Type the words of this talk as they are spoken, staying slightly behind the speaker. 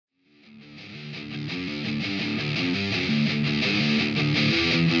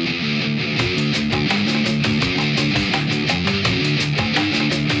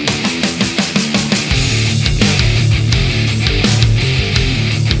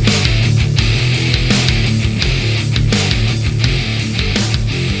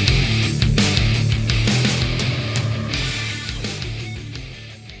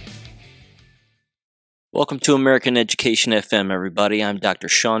Welcome to American Education FM, everybody. I'm Dr.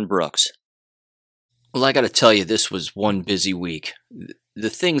 Sean Brooks. Well, I got to tell you, this was one busy week. The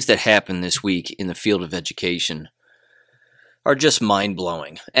things that happened this week in the field of education are just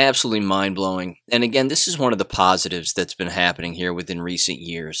mind-blowing, absolutely mind-blowing. And again, this is one of the positives that's been happening here within recent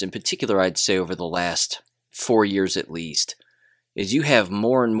years. In particular, I'd say over the last 4 years at least, is you have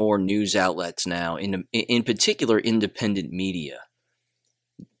more and more news outlets now, in particular independent media,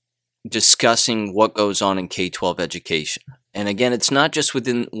 discussing what goes on in K-12 education. And again, it's not just with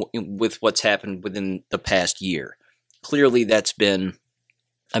what's happened within the past year. Clearly, that's been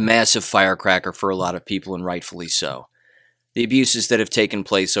a massive firecracker for a lot of people, and rightfully so. The abuses that have taken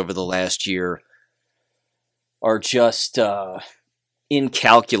place over the last year are just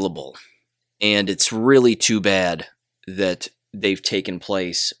incalculable, and it's really too bad that they've taken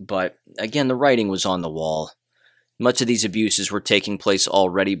place. But again, the writing was on the wall. Much of these abuses were taking place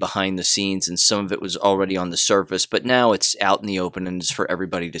already behind the scenes, and some of it was already on the surface, but now it's out in the open and it's for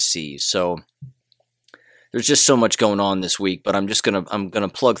everybody to see. So there's just so much going on this week, but I'm gonna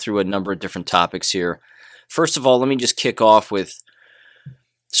plug through a number of different topics here. First of all, let me just kick off with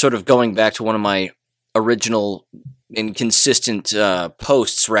sort of going back to one of my original and consistent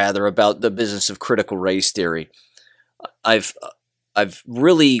posts, rather, about the business of critical race theory. I've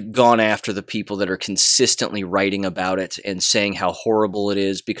really gone after the people that are consistently writing about it and saying how horrible it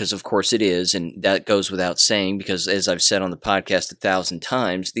is, because of course it is, and that goes without saying, because as I've said on the podcast 1,000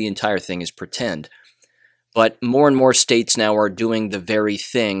 times, the entire thing is pretend. But more and more states now are doing the very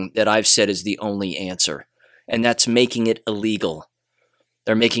thing that I've said is the only answer, and that's making it illegal.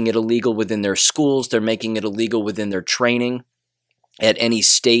 They're making it illegal within their schools, they're making it illegal within their training, at any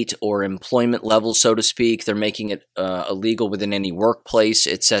state or employment level, so to speak. They're making it illegal within any workplace,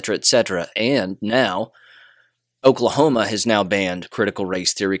 etc., etc. And now, Oklahoma has now banned critical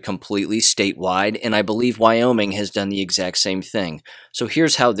race theory completely statewide, and I believe Wyoming has done the exact same thing. So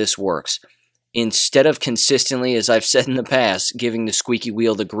here's how this works. Instead of consistently, as I've said in the past, giving the squeaky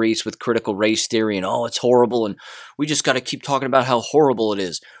wheel the grease with critical race theory and, oh, it's horrible, and we just got to keep talking about how horrible it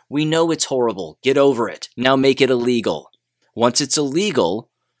is. We know it's horrible. Get over it. Now make it illegal. Once it's illegal,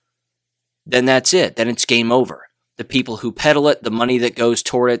 then that's it. Then it's game over. The people who peddle it, the money that goes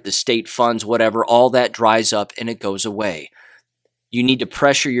toward it, the state funds, whatever, all that dries up and it goes away. You need to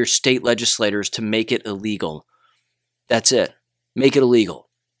pressure your state legislators to make it illegal. That's it. Make it illegal.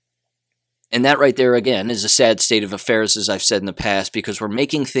 And that right there, again, is a sad state of affairs, as I've said in the past, because we're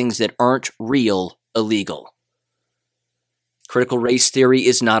making things that aren't real illegal. Critical race theory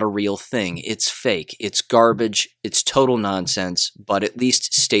is not a real thing. It's fake. It's garbage. It's total nonsense. But at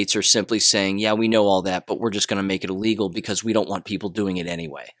least states are simply saying, yeah, we know all that, but we're just going to make it illegal because we don't want people doing it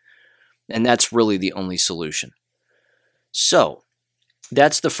anyway. And that's really the only solution. So,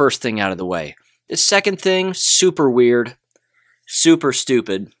 that's the first thing out of the way. The second thing, super weird, super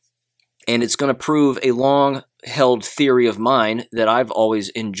stupid, and it's going to prove a long-held theory of mine that I've always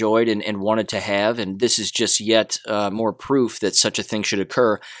enjoyed and wanted to have, and this is just yet more proof that such a thing should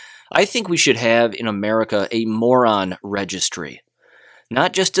occur. I think we should have in America a moron registry.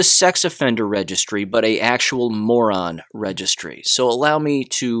 Not just a sex offender registry, but an actual moron registry. So allow me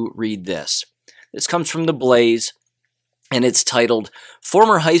to read this. This comes from The Blaze, and it's titled,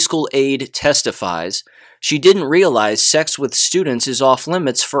 "Former High School Aide Testifies She Didn't Realize Sex with Students is Off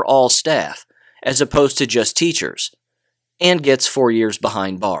Limits for All Staff, as opposed to just teachers, and gets 4 years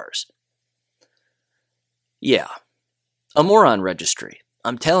behind bars." Yeah, a moron registry.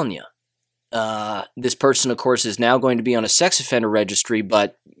 I'm telling you. This person, of course, is now going to be on a sex offender registry,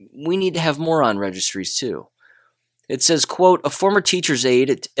 but we need to have moron registries too. It says, quote, "A former teacher's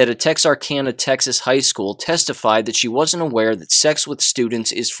aide at a Texarkana, Texas high school testified that she wasn't aware that sex with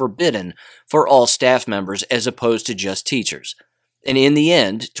students is forbidden for all staff members as opposed to just teachers. And in the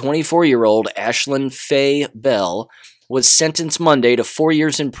end, 24-year-old Ashlyn Faye Bell was sentenced Monday to 4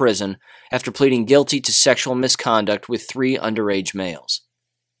 years in prison after pleading guilty to sexual misconduct with 3 underage males."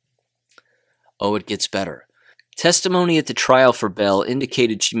 Oh, it gets better. Testimony at the trial for Bell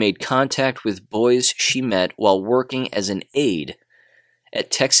indicated she made contact with boys she met while working as an aide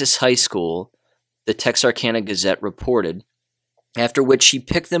at Texas High School, the Texarkana Gazette reported, after which she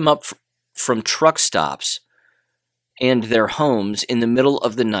picked them up from truck stops and their homes in the middle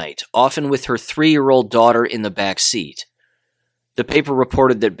of the night, often with her 3-year-old daughter in the back seat. The paper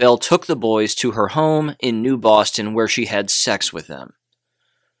reported that Bell took the boys to her home in New Boston where she had sex with them.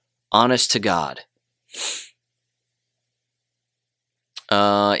 Honest to God.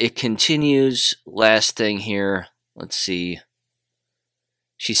 It continues, last thing here, let's see.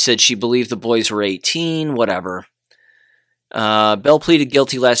 She said she believed the boys were 18, whatever. Bell pleaded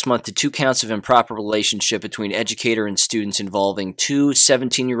guilty last month to 2 counts of improper relationship between educator and students involving 2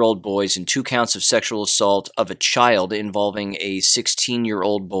 17-year-old boys and 2 counts of sexual assault of a child involving a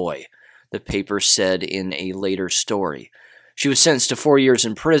 16-year-old boy, the paper said in a later story. She was sentenced to 4 years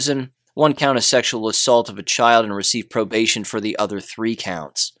in prison, 1 count of sexual assault of a child, and received probation for the other 3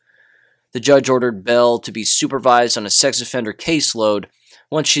 counts. The judge ordered Bell to be supervised on a sex offender caseload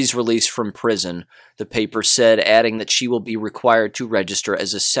once she's released from prison, the paper said, adding that she will be required to register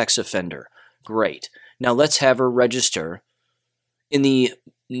as a sex offender. Great. Now let's have her register in the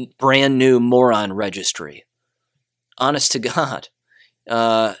brand new moron registry. Honest to God.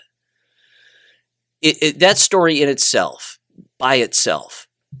 That story in itself, by itself,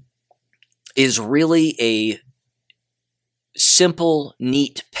 is really a simple,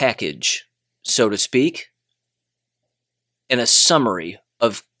 neat package, so to speak, and a summary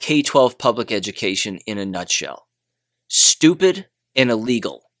of K-12 public education in a nutshell. Stupid and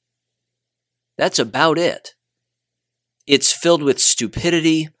illegal. That's about it. It's filled with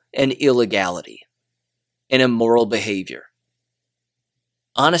stupidity and illegality and immoral behavior.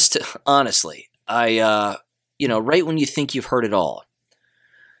 Honestly, right when you think you've heard it all.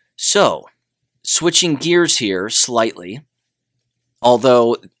 So, switching gears here slightly,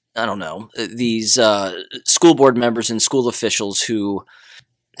 although, I don't know, these school board members and school officials who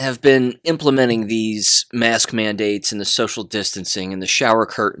have been implementing these mask mandates and the social distancing and the shower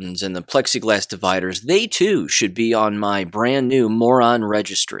curtains and the plexiglass dividers, they too should be on my brand new moron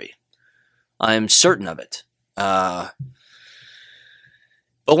registry. I'm certain of it. But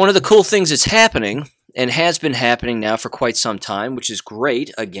one of the cool things that's happening, and has been happening now for quite some time, which is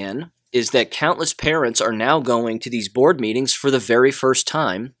great, again, is that countless parents are now going to these board meetings for the very first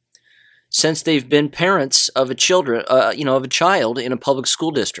time since they've been parents of a child in a public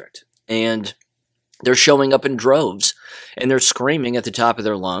school district. And they're showing up in droves, and they're screaming at the top of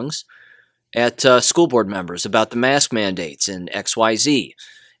their lungs at school board members about the mask mandates and XYZ.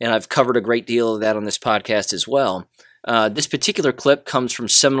 And I've covered a great deal of that on this podcast as well. This particular clip comes from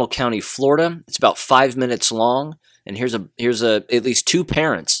Seminole County, Florida. It's about 5 minutes long, and here's at least 2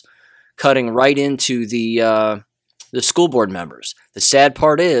 parents cutting right into the school board members. The sad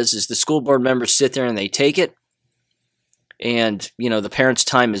part is the school board members sit there and they take it, and the parents'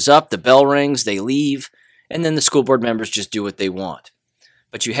 time is up, the bell rings, they leave, and then the school board members just do what they want.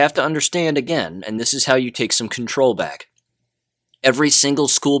 But you have to understand again, and this is how you take some control back. Every single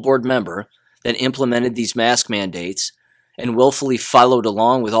school board member that implemented these mask mandates and willfully followed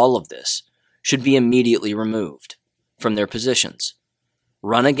along with all of this should be immediately removed from their positions.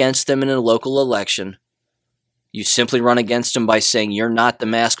 Run against them in a local election. You simply run against them by saying you're not the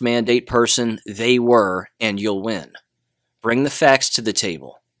mask mandate person, they were, and you'll win. Bring the facts to the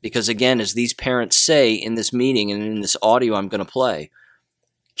table. Because again, as these parents say in this meeting and in this audio I'm going to play,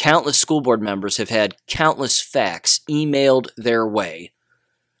 countless school board members have had countless facts emailed their way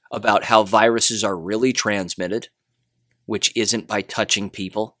about how viruses are really transmitted, which isn't by touching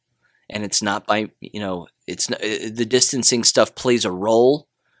people, and it's not by, the distancing stuff plays a role,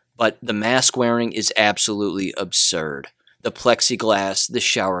 but the mask wearing is absolutely absurd. The plexiglass, the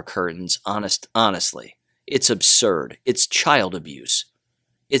shower curtains, honestly, it's absurd. It's child abuse.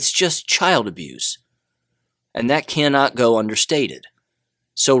 It's just child abuse. And that cannot go understated.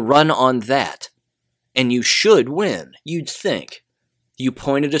 So run on that. And you should win, you'd think. You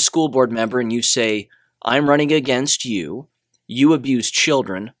point at a school board member and you say, I'm running against you. You abuse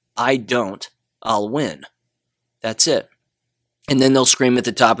children. I don't. I'll win. That's it. And then they'll scream at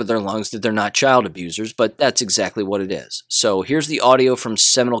the top of their lungs that they're not child abusers, but that's exactly what it is. So here's the audio from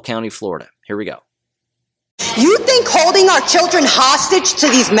Seminole County, Florida. Here we go. You think holding our children hostage to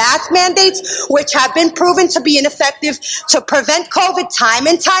these mask mandates, which have been proven to be ineffective to prevent COVID time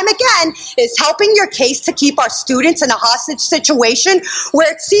and time again, is helping your case to keep our students in a hostage situation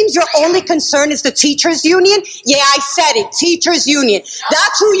where it seems your only concern is the teachers' union? Yeah, I said it, teachers' union.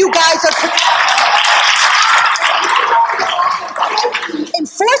 That's who you guys are.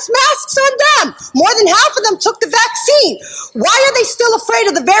 Enforce masks on them. More than half of them took the vaccine. Why are they still afraid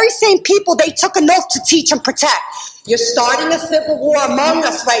of the very same people they took an oath to teach and protect? You're starting a civil war among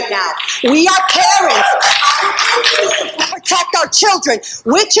us right now. We are parents. Protect our children,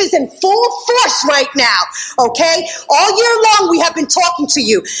 which is in full force right now, okay? All year long, we have been talking to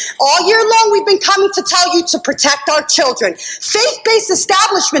you. All year long, we've been coming to tell you to protect our children. Faith-based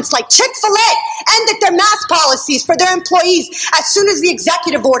establishments like Chick-fil-A ended their mask policies for their employees as soon as the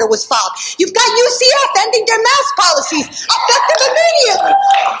executive order was filed. You've got UCF ending their mask policies effective immediately.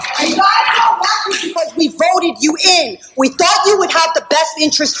 You guys know that because we voted you in. in. We thought you would have the best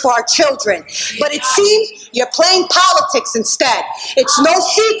interest for our children, but it seems you're playing politics instead. It's no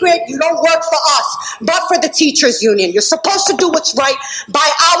secret you don't work for us, but for the teachers union. You're supposed to do what's right by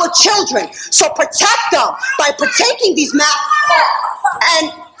our children, so protect them by taking these masks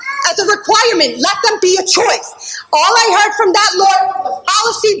and as a requirement, let them be a choice. All I heard from that lawyer was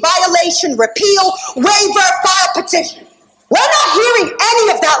policy violation, repeal, waiver, file petition. We're not hearing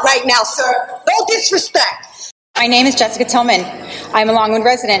any of that right now, sir. No disrespect. My name is Jessica Tillman. I'm a Longwood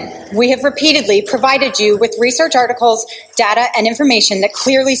resident. We have repeatedly provided you with research articles, data, and information that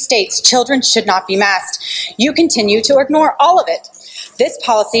clearly states children should not be masked. You continue to ignore all of it. This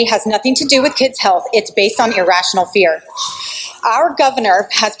policy has nothing to do with kids' health. It's based on irrational fear. Our governor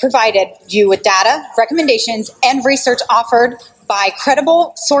has provided you with data, recommendations, and research offered by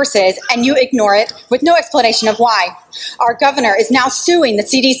credible sources, and you ignore it with no explanation of why. Our governor is now suing the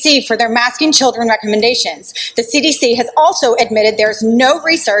CDC for their masking children recommendations. The CDC has also admitted there's no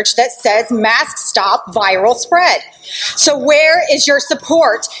research that says masks stop viral spread. So where is your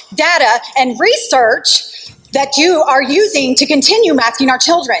support, data, and research that you are using to continue masking our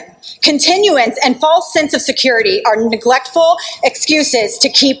children? Continuance and false sense of security are neglectful excuses to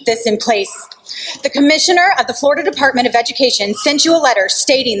keep this in place. The commissioner of the Florida Department of Education sent you a letter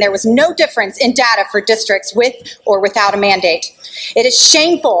stating there was no difference in data for districts with or without a mandate. It is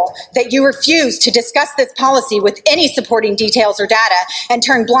shameful that you refuse to discuss this policy with any supporting details or data and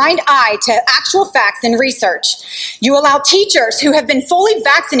turn blind eye to actual facts and research. You allow teachers who have been fully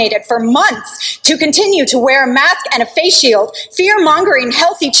vaccinated for months to continue to wear a mask and a face shield, fear-mongering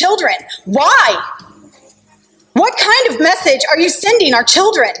healthy children. Why? What kind of message are you sending our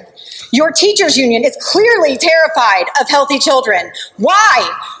children? Your teachers union is clearly terrified of healthy children. Why?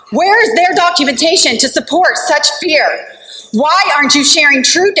 Where is their documentation to support such fear? Why aren't you sharing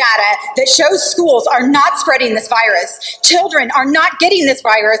true data that shows schools are not spreading this virus? Children are not getting this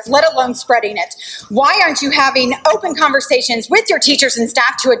virus, let alone spreading it. Why aren't you having open conversations with your teachers and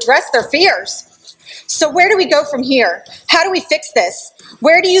staff to address their fears? So where do we go from here? How do we fix this?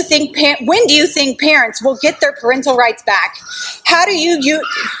 When do you think parents will get their parental rights back? How do you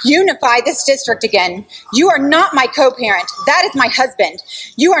unify this district again? You are not my co-parent. That is my husband.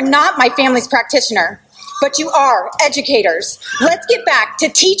 You are not my family's practitioner, but you are educators. Let's get back to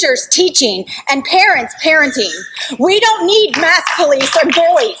teachers teaching and parents parenting. We don't need mask police and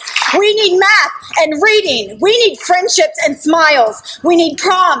bullies. We need math and reading. We need friendships and smiles. We need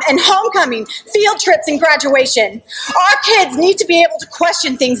prom and homecoming, field trips and graduation. Our kids need to be able to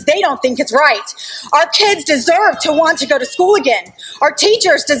question things they don't think is right. Our kids deserve to want to go to school again. Our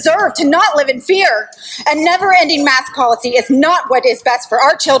teachers deserve to not live in fear. A never-ending mask policy is not what is best for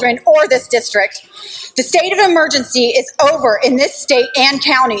our children or this district. The state of emergency is over in this state and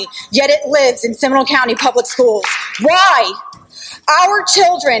county, yet it lives in Seminole County Public Schools. Why? Our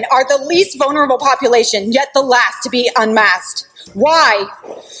children are the least vulnerable population, yet the last to be unmasked. Why?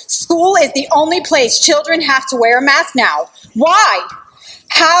 School is the only place children have to wear a mask now. Why?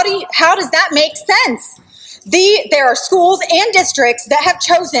 How does that make sense? There are schools and districts that have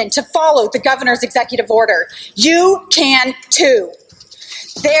chosen to follow the governor's executive order. You can too.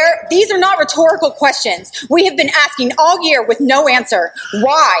 These are not rhetorical questions. We have been asking all year with no answer.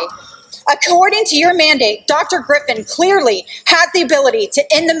 Why? According to your mandate, Dr. Griffin clearly has the ability to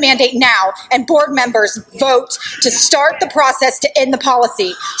end the mandate now, and board members vote to start the process to end the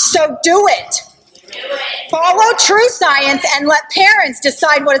policy. So do it. Follow true science and let parents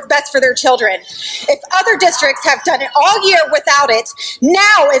decide what is best for their children. If other districts have done it all year without it,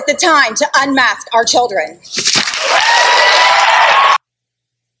 now is the time to unmask our children.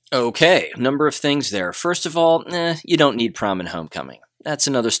 Okay, number of things there. First of all, you don't need prom and homecoming. That's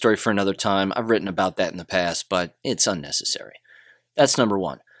another story for another time. I've written about that in the past, but it's unnecessary. That's number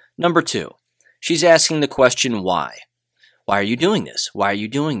one. Number two, she's asking the question why. Why are you doing this? Why are you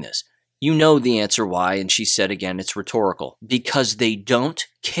doing this? You know the answer why, and she said again it's rhetorical. Because they don't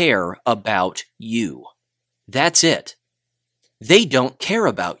care about you. That's it. They don't care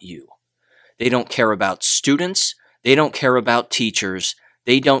about you. They don't care about students. They don't care about teachers.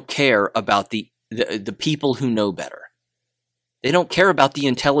 They don't care about the people who know better. They don't care about the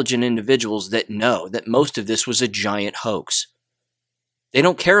intelligent individuals that know that most of this was a giant hoax. They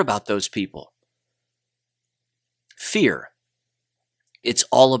don't care about those people. Fear. It's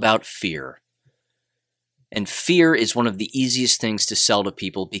all about fear. And fear is one of the easiest things to sell to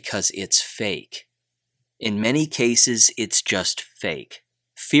people because it's fake. In many cases, it's just fake.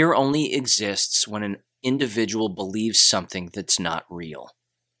 Fear only exists when an individual believes something that's not real.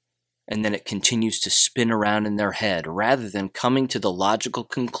 and then it continues to spin around in their head rather than coming to the logical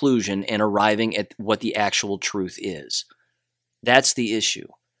conclusion and arriving at what the actual truth is. That's the issue.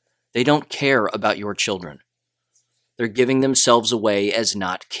 They don't care about your children. They're giving themselves away as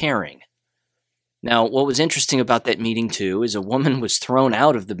not caring. Now, what was interesting about that meeting, too, is a woman was thrown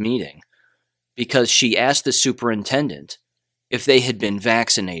out of the meeting because she asked the superintendent if they had been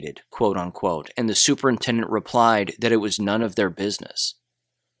vaccinated, quote unquote, and the superintendent replied that it was none of their business.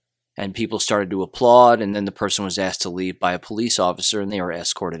 And people started to applaud, and then the person was asked to leave by a police officer, and they were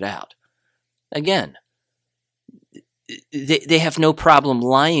escorted out. Again, they have no problem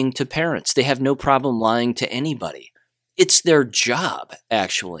lying to parents. They have no problem lying to anybody. It's their job,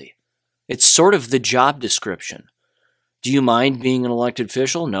 actually. It's sort of the job description. Do you mind being an elected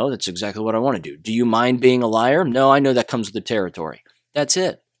official? No, that's exactly what I want to do. Do you mind being a liar? No, I know that comes with the territory. That's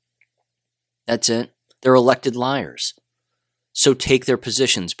it. That's it. They're elected liars. So take their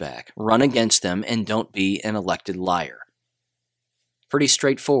positions back, run against them, and don't be an elected liar. Pretty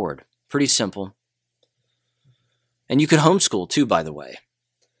straightforward, pretty simple. And you could homeschool too, by the way.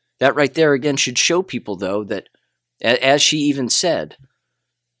 That right there, again, should show people, though, that, as she even said,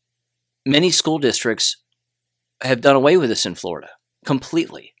 many school districts have done away with this in Florida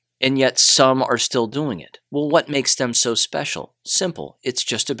completely, and yet some are still doing it. Well, what makes them so special? Simple. It's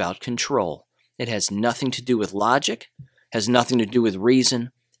just about control. It has nothing to do with logic, has nothing to do with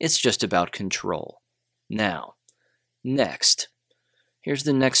reason. It's just about control. Now, next. Here's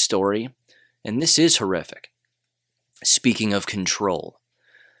the next story, and this is horrific. Speaking of control.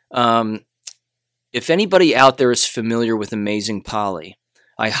 If anybody out there is familiar with Amazing Polly,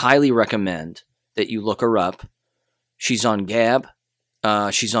 I highly recommend that you look her up. She's on Gab,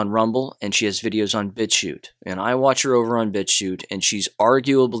 she's on Rumble, and she has videos on BitChute. And I watch her over on BitChute, and she's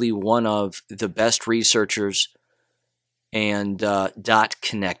arguably one of the best researchers and dot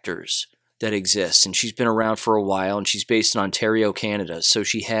connectors that exist. And she's been around for a while, and she's based in Ontario, Canada. So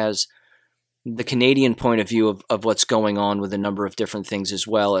she has the Canadian point of view of what's going on with a number of different things as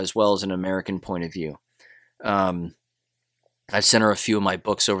well as an American point of view. I've sent her a few of my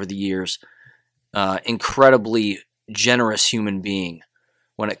books over the years. Incredibly generous human being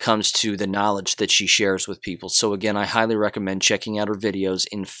when it comes to the knowledge that she shares with people. So again, I highly recommend checking out her videos.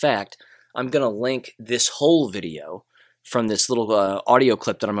 In fact, I'm going to link this whole video from this little audio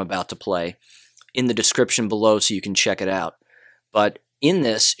clip that I'm about to play in the description below so you can check it out. But in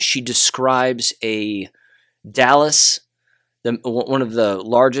this, she describes a Dallas, one of the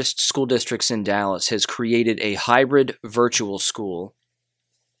largest school districts in Dallas, has created a hybrid virtual school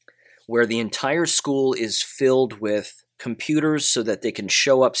where the entire school is filled with computers so that they can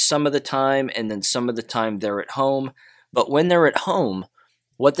show up some of the time, and then some of the time they're at home. But when they're at home,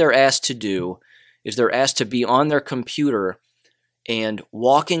 what they're asked to do is they're asked to be on their computer and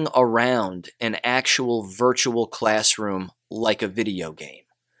walking around an actual virtual classroom like a video game.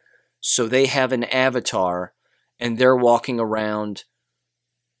 So they have an avatar, and they're walking around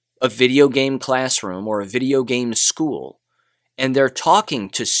a video game classroom or a video game school, and they're talking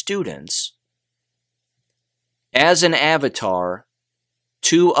to students as an avatar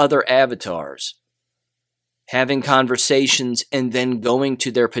to other avatars, having conversations, and then going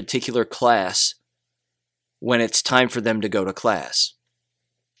to their particular class when it's time for them to go to class.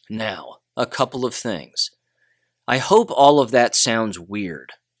 Now, a couple of things. I hope all of that sounds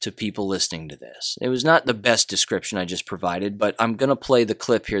weird to people listening to this. It was not the best description I just provided, but I'm going to play the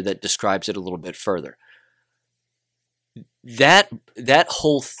clip here that describes it a little bit further. That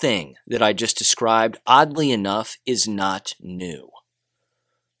whole thing that I just described, oddly enough, is not new.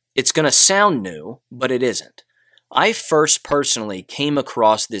 It's going to sound new, but it isn't. I first personally came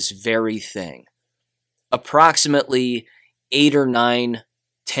across this very thing approximately 8 or 9,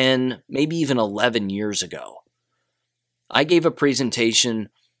 10, maybe even 11 years ago. I gave a presentation.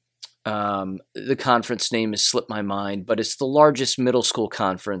 The conference name has slipped my mind, but it's the largest middle school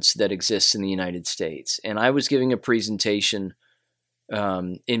conference that exists in the United States. And I was giving a presentation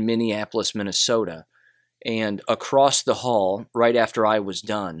in Minneapolis, Minnesota. And across the hall, right after I was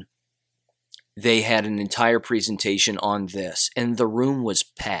done, they had an entire presentation on this, and the room was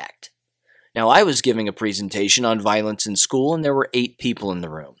packed. Now, I was giving a presentation on violence in school, and there were 8 people in the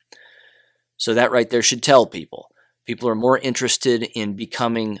room. So that right there should tell people. People are more interested in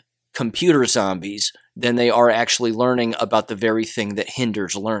becoming computer zombies than they are actually learning about the very thing that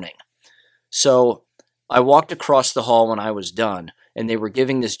hinders learning. So I walked across the hall when I was done, and they were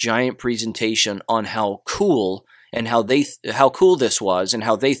giving this giant presentation on how cool this was, and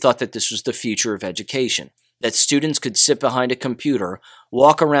how they thought that this was the future of education. That students could sit behind a computer,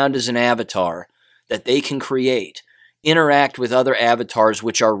 walk around as an avatar that they can create, interact with other avatars,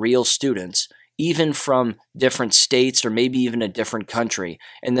 which are real students, even from different states or maybe even a different country,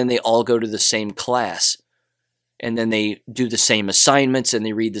 and then they all go to the same class. And then they do the same assignments and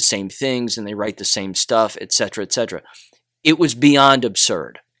they read the same things and they write the same stuff, etc., etc. It was beyond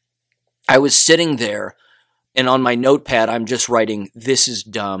absurd. I was sitting there and on my notepad, I'm just writing, this is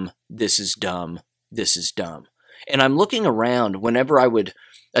dumb, this is dumb, this is dumb. And I'm looking around whenever I would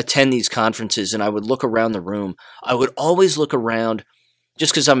attend these conferences and I would look around the room. I would always look around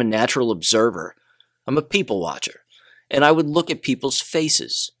just because I'm a natural observer. I'm a people watcher. And I would look at people's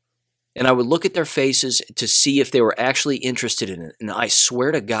faces. And I would look at their faces to see if they were actually interested in it. And I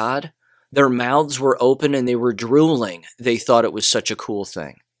swear to God, their mouths were open and they were drooling. They thought it was such a cool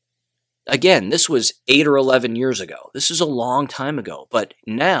thing. Again, this was 8 or 11 years ago. This is a long time ago. But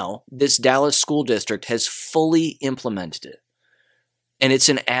now, this Dallas school district has fully implemented it. And it's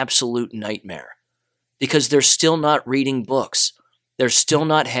an absolute nightmare. Because they're still not reading books. They're still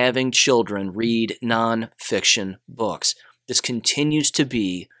not having children read nonfiction books. This continues to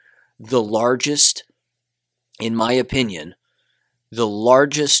be the largest, in my opinion, the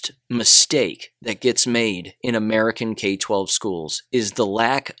largest mistake that gets made in American K-12 schools is the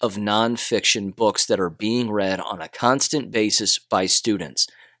lack of nonfiction books that are being read on a constant basis by students.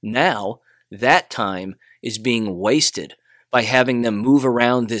 Now, that time is being wasted by having them move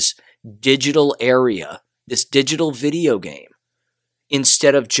around this digital area, this digital video game,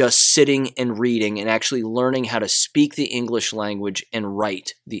 instead of just sitting and reading and actually learning how to speak the English language and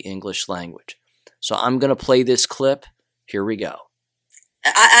write the English language. So I'm going to play this clip. Here we go.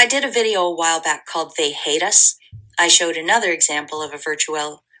 I did a video a while back called They Hate Us. I showed another example of a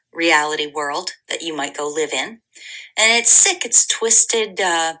virtual reality world that you might go live in. And it's sick. It's twisted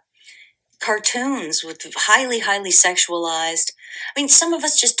cartoons with highly sexualized. I mean, some of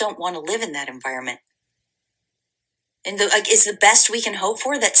us just don't want to live in that environment. And is the best we can hope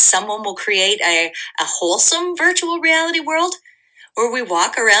for that someone will create a wholesome virtual reality world where we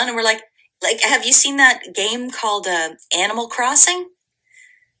walk around and we're like, have you seen that game called Animal Crossing?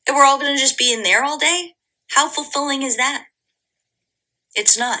 And we're all going to just be in there all day? How fulfilling is that?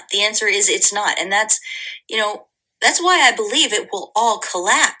 It's not. The answer is it's not. And that's why I believe it will all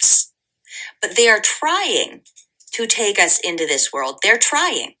collapse. But they are trying to take us into this world. They're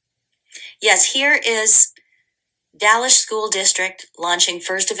trying. Yes, here is Dallas School District launching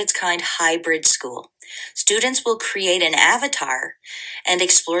first of its kind hybrid school. Students will create an avatar and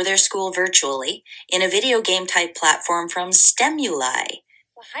explore their school virtually in a video game type platform from Stemuli.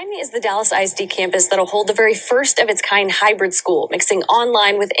 Behind me is the Dallas ISD campus that'll hold the very first of its kind hybrid school, mixing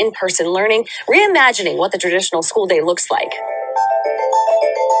online with in-person learning, reimagining what the traditional school day looks like.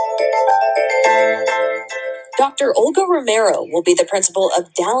 Dr. Olga Romero will be the principal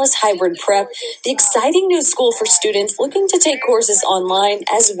of Dallas Hybrid Prep, the exciting new school for students looking to take courses online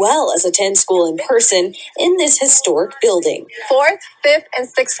as well as attend school in person in this historic building. 4th, 5th, and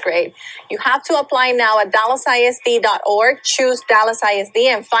 6th grade. You have to apply now at dallasisd.org, choose Dallas ISD,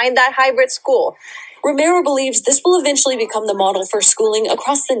 and find that hybrid school. Romero believes this will eventually become the model for schooling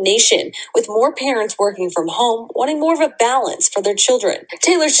across the nation, with more parents working from home, wanting more of a balance for their children.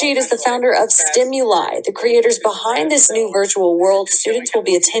 Taylor Sheed is the founder of Stemuli, the creators behind this new virtual world students will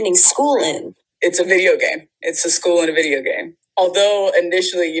be attending school in. It's a video game. It's a school in a video game. Although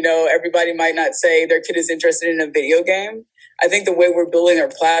initially, everybody might not say their kid is interested in a video game, I think the way we're building our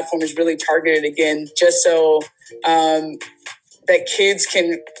platform is really targeted, again, just so that kids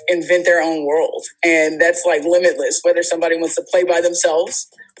can invent their own world. And that's like limitless, whether somebody wants to play by themselves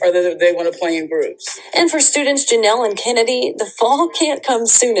or whether they want to play in groups. And for students Janelle and Kennedy, the fall can't come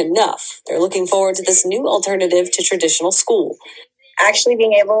soon enough. They're looking forward to this new alternative to traditional school. Actually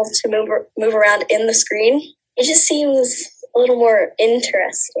being able to move around in the screen, it just seems a little more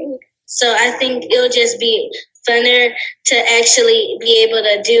interesting. So I think it'll just be funner to actually be able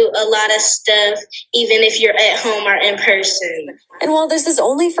to do a lot of stuff, even if you're at home or in person. And while this is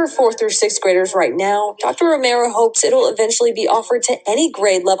only for 4th through 6th graders right now, Dr. Romero hopes it'll eventually be offered to any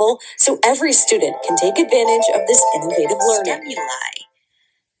grade level so every student can take advantage of this innovative learning. Stemuli.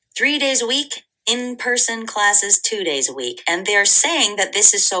 3 days a week, in-person classes 2 days a week. And they're saying that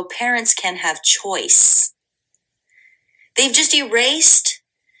this is so parents can have choice. They've just erased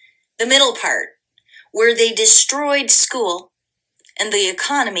the middle part, where they destroyed school and the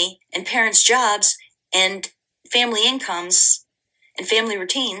economy and parents' jobs and family incomes and family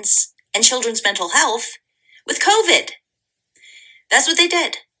routines and children's mental health with COVID. That's what they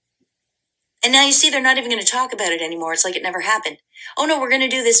did. And now you see they're not even going to talk about it anymore. It's like it never happened. Oh no, we're going to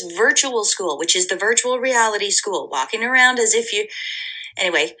do this virtual school, which is the virtual reality school, walking around as if you...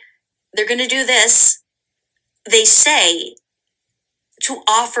 Anyway, they're going to do this. they say to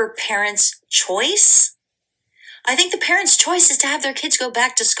offer parents choice. I think the parents' choice is to have their kids go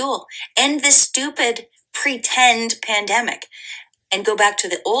back to school, end this stupid pretend pandemic, and go back to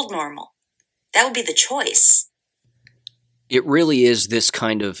the old normal. That would be the choice. It really is this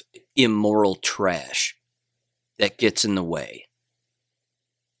kind of immoral trash that gets in the way.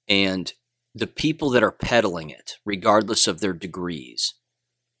 And the people that are peddling it, regardless of their degrees,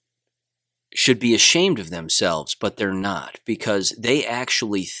 should be ashamed of themselves, but they're not, because they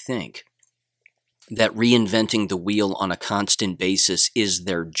actually think that reinventing the wheel on a constant basis is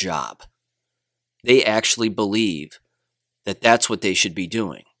their job. They actually believe that that's what they should be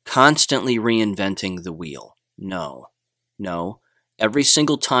doing, constantly reinventing the wheel. No. Every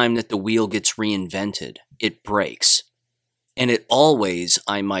single time that the wheel gets reinvented, it breaks. And it always,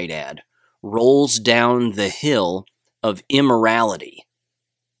 I might add, rolls down the hill of immorality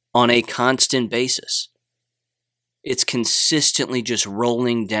on a constant basis. It's consistently just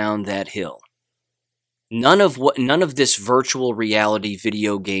rolling down that hill. None of this virtual reality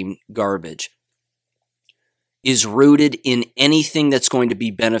video game garbage is rooted in anything that's going to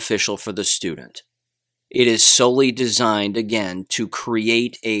be beneficial for the student. It is solely designed, again, to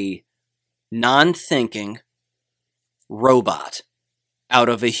create a non-thinking robot out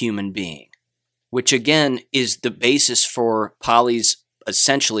of a human being, which again is the basis for Polly's,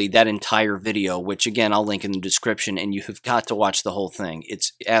 essentially, that entire video, which again I'll link in the description, and you have got to watch the whole thing.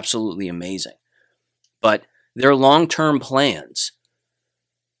 It's absolutely amazing. But their long-term plans,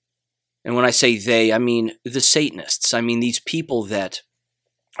 and when I say they, I mean the Satanists. I mean these people that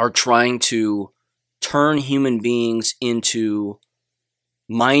are trying to turn human beings into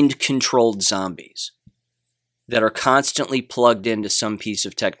mind-controlled zombies that are constantly plugged into some piece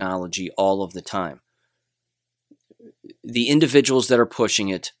of technology all of the time. The individuals that are pushing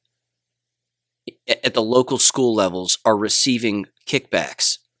it at the local school levels are receiving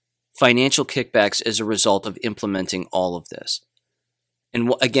kickbacks, financial kickbacks as a result of implementing all of this.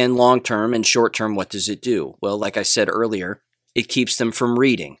 And again, long-term and short-term, what does it do? Well, like I said earlier, it keeps them from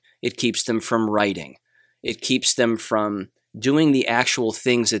reading. It keeps them from writing. It keeps them from doing the actual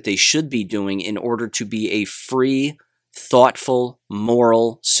things that they should be doing in order to be a free, thoughtful,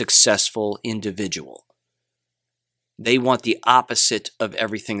 moral, successful individual. They want the opposite of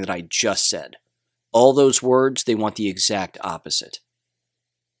everything that I just said. All those words, they want the exact opposite.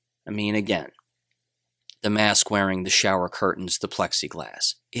 I mean, again, the mask wearing, the shower curtains, the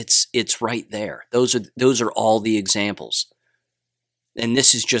plexiglass. It's right there. Those are all the examples. And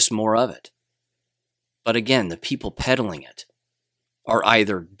this is just more of it. But again, the people peddling it are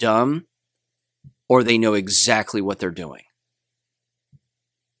either dumb or they know exactly what they're doing.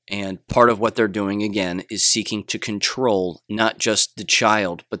 And part of what they're doing, again, is seeking to control not just the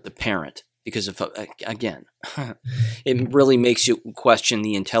child, but the parent. Because, again, it really makes you question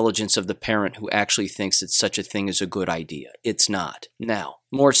the intelligence of the parent who actually thinks that such a thing is a good idea. It's not. Now,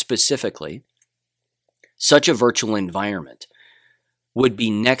 more specifically, such a virtual environment would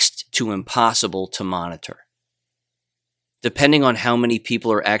be next to impossible to monitor. Depending on how many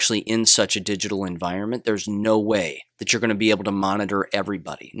people are actually in such a digital environment, there's no way that you're going to be able to monitor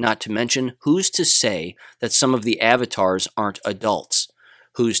everybody. Not to mention, who's to say that some of the avatars aren't adults?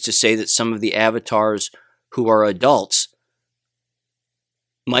 Who's to say that some of the avatars who are adults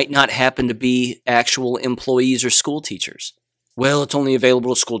might not happen to be actual employees or school teachers? Well, it's only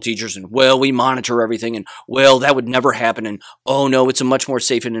available to school teachers, and well, we monitor everything, and well, that would never happen, and oh no, it's a much more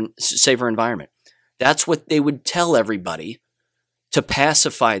safer environment. That's what they would tell everybody to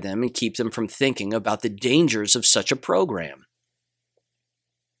pacify them and keep them from thinking about the dangers of such a program.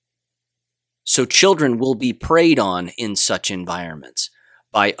 So children will be preyed on in such environments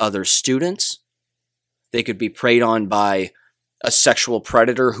by other students. They could be preyed on by a sexual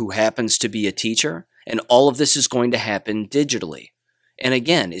predator who happens to be a teacher. And all of this is going to happen digitally. And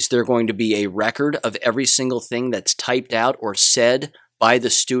again, is there going to be a record of every single thing that's typed out or said by the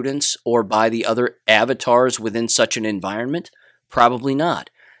students or by the other avatars within such an environment? Probably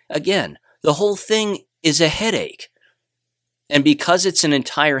not. Again, the whole thing is a headache. And because it's an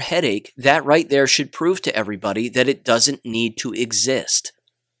entire headache, that right there should prove to everybody that it doesn't need to exist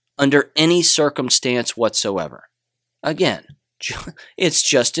under any circumstance whatsoever. Again, it's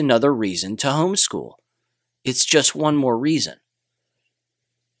just another reason to homeschool. It's just one more reason.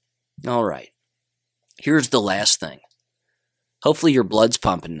 All right. Here's the last thing. Hopefully your blood's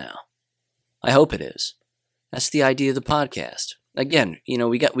pumping now. I hope it is. That's the idea of the podcast. Again,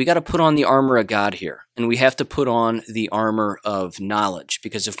 we got to put on the armor of God here, and we have to put on the armor of knowledge,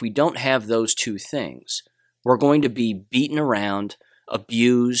 because if we don't have those two things, we're going to be beaten around,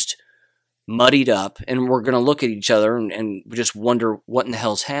 abused, muddied up, and we're going to look at each other and just wonder what in the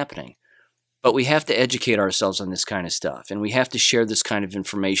hell's happening. But we have to educate ourselves on this kind of stuff, and we have to share this kind of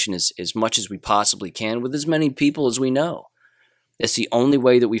information as much as we possibly can with as many people as we know. That's the only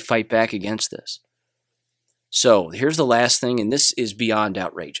way that we fight back against this. So here's the last thing, and this is beyond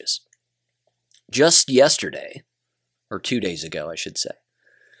outrageous. Just yesterday, or 2 days ago, I should say,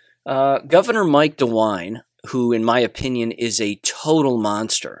 Governor Mike DeWine, who in my opinion is a total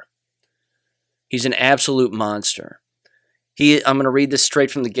monster. He's an absolute monster. I'm going to read this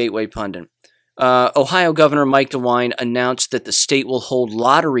straight from the Gateway Pundit. Ohio Governor Mike DeWine announced that the state will hold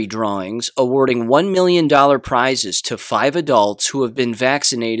lottery drawings awarding $1 million prizes to 5 adults who have been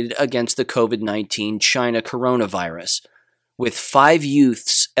vaccinated against the COVID-19 China coronavirus, with 5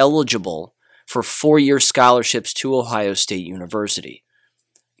 youths eligible for 4-year scholarships to Ohio State University.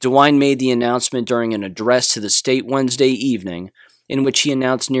 DeWine made the announcement during an address to the state Wednesday evening, in which he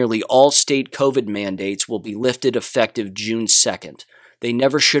announced nearly all state COVID mandates will be lifted effective June 2nd. They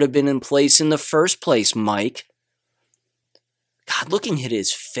never should have been in place in the first place, Mike. God, looking at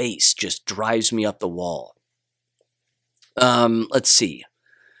his face just drives me up the wall. Let's see.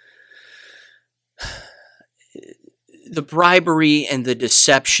 The bribery and the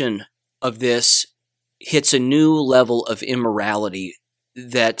deception of this hits a new level of immorality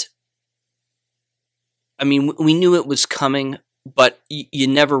that, I mean, we knew it was coming, but you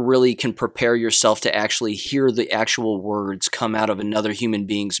never really can prepare yourself to actually hear the actual words come out of another human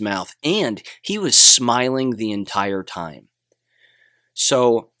being's mouth. And he was smiling the entire time.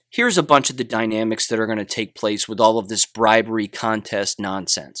 So here's a bunch of the dynamics that are going to take place with all of this bribery contest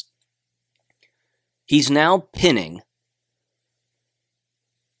nonsense. He's now pinning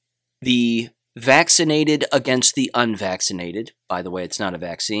the vaccinated against the unvaccinated. By the way, it's not a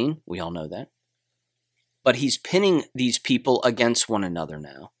vaccine. We all know that. But he's pinning these people against one another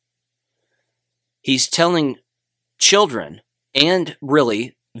now. He's telling children, and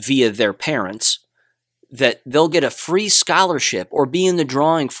really via their parents, that they'll get a free scholarship or be in the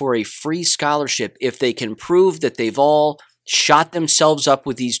drawing for a free scholarship if they can prove that they've all shot themselves up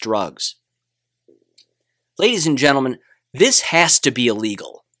with these drugs. Ladies and gentlemen, this has to be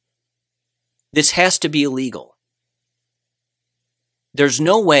illegal. This has to be illegal. There's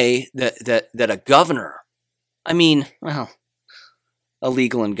no way that a governor, a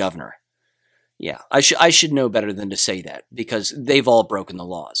legal and governor. Yeah, I should know better than to say that because they've all broken the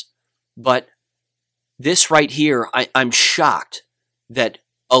laws. But this right here, I'm shocked that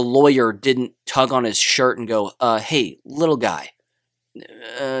a lawyer didn't tug on his shirt and go, hey, little guy,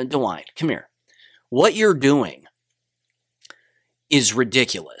 DeWine, come here. What you're doing is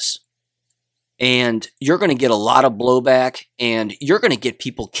ridiculous. And you're going to get a lot of blowback, and you're going to get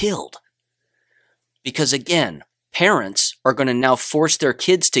people killed. Because again, parents are going to now force their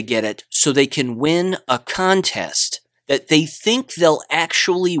kids to get it so they can win a contest that they think they'll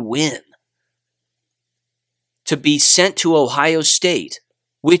actually win. To be sent to Ohio State,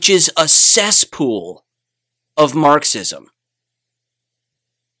 which is a cesspool of Marxism.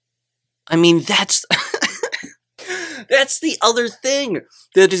 I mean, that's that's the other thing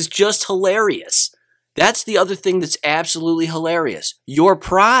that is just hilarious. That's the other thing that's absolutely hilarious. Your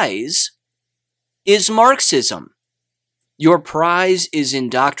prize is Marxism. Your prize is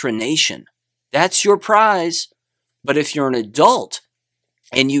indoctrination. That's your prize. But if you're an adult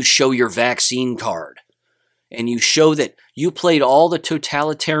and you show your vaccine card and you show that you played all the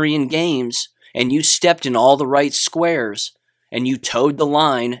totalitarian games and you stepped in all the right squares and you towed the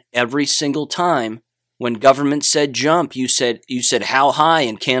line every single time, when government said jump, you said how high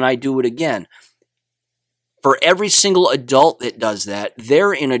and can I do it again? For every single adult that does that,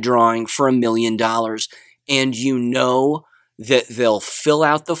 they're in a drawing for $1 million, and you know that they'll fill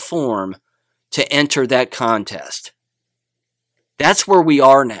out the form to enter that contest. That's where we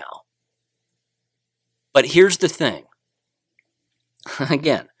are now. But here's the thing.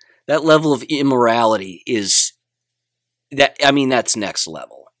 Again, that level of immorality is that's next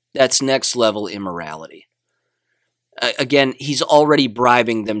level. That's next level immorality. Again, he's already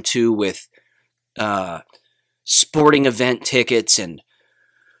bribing them too with sporting event tickets and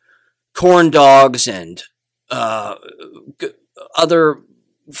corn dogs and other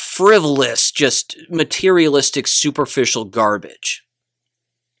frivolous, just materialistic, superficial garbage.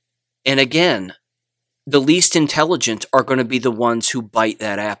 And again, the least intelligent are going to be the ones who bite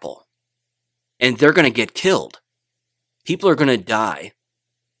that apple. And they're going to get killed. People are going to die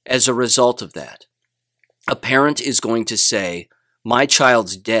as a result of that. A parent is going to say, my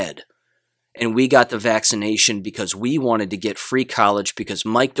child's dead, and we got the vaccination because we wanted to get free college because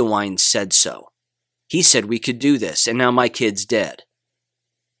Mike DeWine said so. He said we could do this, and now my kid's dead.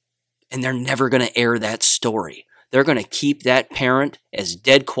 And they're never going to air that story. They're going to keep that parent as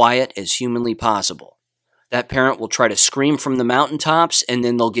dead quiet as humanly possible. That parent will try to scream from the mountaintops, and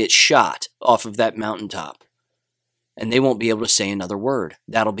then they'll get shot off of that mountaintop. And they won't be able to say another word.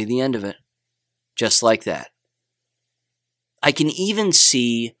 That'll be the end of it. Just like that. I can even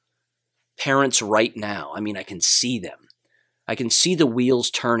see parents right now. I mean, I can see them. I can see the wheels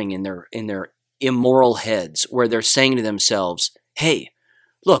turning in their immoral heads where they're saying to themselves, hey,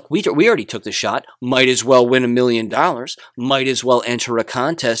 look, we already took the shot. Might as well win $1 million. Might as well enter a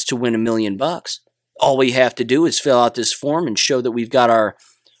contest to win $1 million. All we have to do is fill out this form and show that we've got our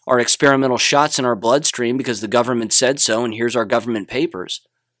experimental shots in our bloodstream because the government said so, and here's our government papers.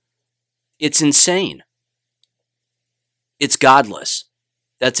 It's insane. It's godless.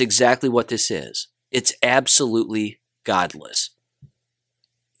 That's exactly what this is. It's absolutely godless.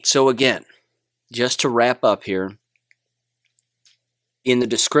 So again, just to wrap up here, in the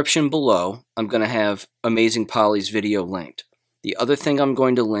description below, I'm going to have Amazing Polly's video linked. The other thing I'm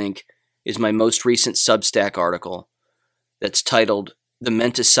going to link is my most recent Substack article that's titled The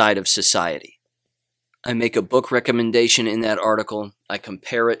Menticide of Society. I make a book recommendation in that article. I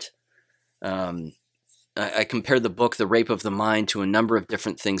compare it. I compare the book, The Rape of the Mind, to a number of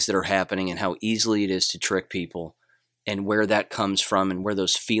different things that are happening and how easily it is to trick people and where that comes from and where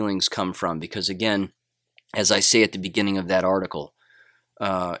those feelings come from. Because again, as I say at the beginning of that article,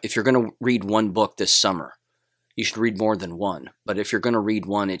 if you're going to read one book this summer, you should read more than one. But if you're going to read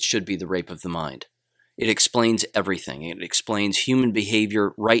one, it should be The Rape of the Mind. It explains everything. It explains human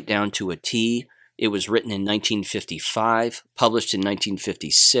behavior right down to a T. It was written in 1955, published in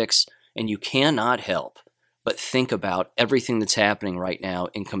 1956, and you cannot help but think about everything that's happening right now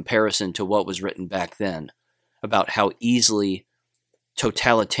in comparison to what was written back then about how easily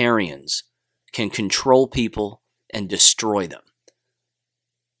totalitarians can control people and destroy them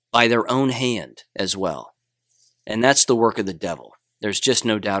by their own hand as well. And that's the work of the devil. There's just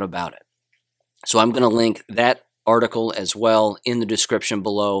no doubt about it. So I'm going to link that article as well in the description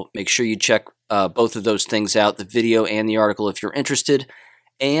below. Make sure you check both of those things out, the video and the article if you're interested.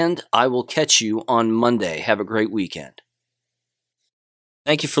 And I will catch you on Monday. Have a great weekend.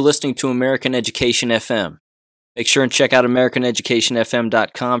 Thank you for listening to American Education FM. Make sure and check out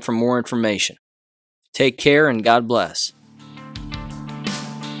AmericanEducationFM.com for more information. Take care and God bless.